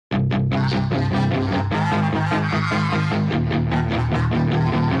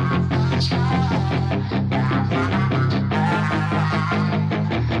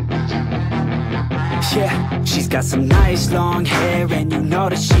She's got some nice long hair, and you know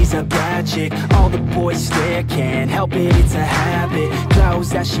that she's a bad chick. All the boys stare, can't help it, it's a habit. Clothes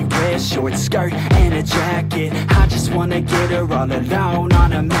that she wears, short skirt and a jacket. I just wanna get her all alone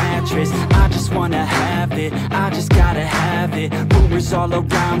on a mattress. I just wanna have it, I just gotta have it. Rumors all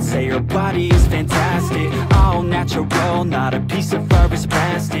around say her body is fantastic. All natural, not a piece of fur is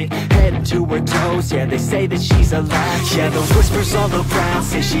plastic. Head to her toes, yeah, they say that she's a latch. Yeah, those whispers all around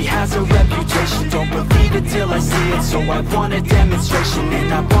say she has a reputation. Don't believe it till I see it, so I want a demonstration.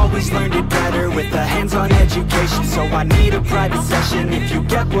 And I've always learned it better with a hands-on education. So I need a private session, if you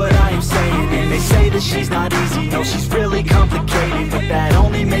get what I am saying. And they say that she's not easy, no, she's really complicated, but that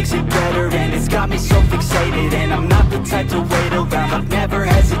only makes it better, and it's got me so fixated. And I'm not the type to wait around, I've never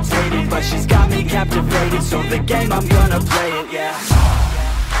hesitated, but she's got me captivated, so the game, I'm gonna play it, yeah.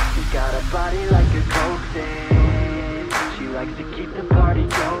 She got a body like a coke thing, she likes to keep the party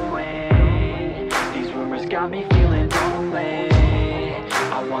going. These rumors got me feeling lonely,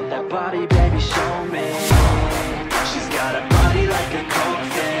 I want that body, baby, show me. She's got a body like a coke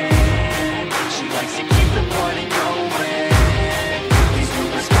thing, she likes to keep the party going. These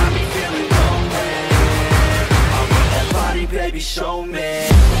rumors got me feeling lonely, I want that body, baby, show me.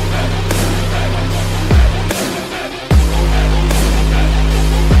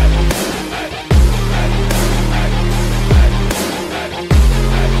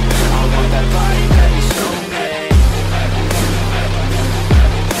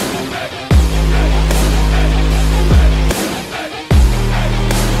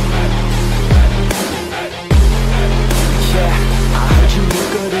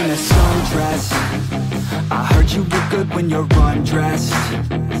 I heard you look good when you're undressed.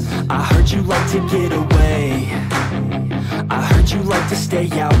 I heard you like to get away. I heard you like to stay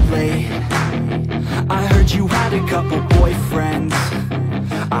out late. I heard you had a couple boyfriends.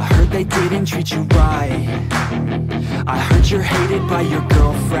 I heard they didn't treat you right. I heard you're hated by your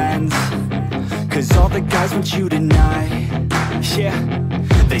girlfriends, 'cause all the guys want you tonight. Yeah,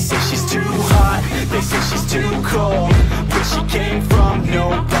 they say she's too hot, they say she's too cold. Where she came from,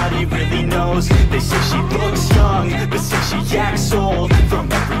 nobody really knows. They say she looks young, but say she acts old.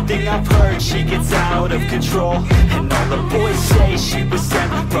 From everything I've heard, she gets out of control. And all the boys say she was sent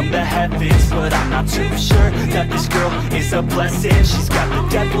from the heavens, but I'm not too sure that this girl is a blessing. She's got the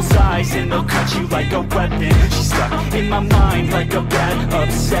devil's eyes, and they'll cut you like a weapon. She's stuck in my mind like a bad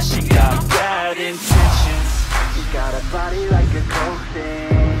obsession. Got bad intentions. She's got a body like a coke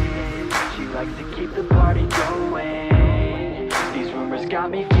thing, she likes to keep the party going. These rumors got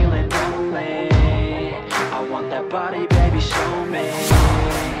me feeling lonely, I want that body, baby, show me.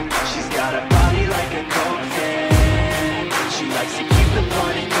 She's got a body like a coke thing, she likes to keep the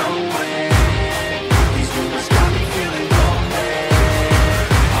party going. These rumors got me feeling lonely,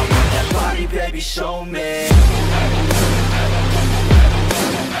 I want that body, baby, show me.